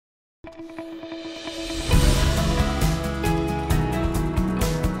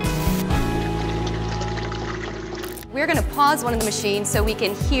We're going to pause one of the machines so we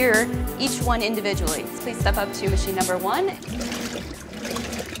can hear each one individually. Please step up to machine number 1.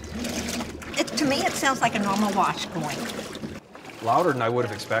 To me, it sounds like a normal wash going. Louder than I would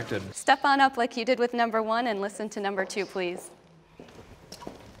have expected. Step on up like you did with number 1 and listen to number 2, please.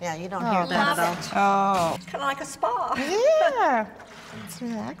 Yeah, you don't hear that at all. Oh. It's kind of like a spa. Yeah, it's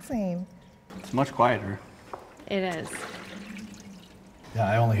relaxing. It's much quieter. It is. Yeah,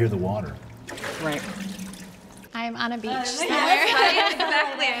 I only hear the water. Right. I'm on a beach somewhere. Yes,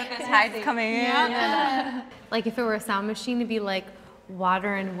 right, exactly. Tide's coming in. Yeah. Like if it were a sound machine, it'd be like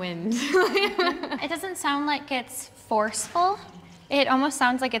water and wind. It doesn't sound like it's forceful. It almost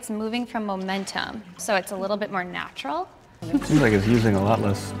sounds like it's moving from momentum, so it's a little bit more natural. It seems like it's using a lot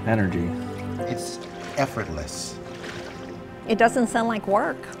less energy. It's effortless. It doesn't sound like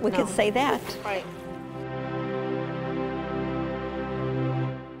work. We could say that. Right.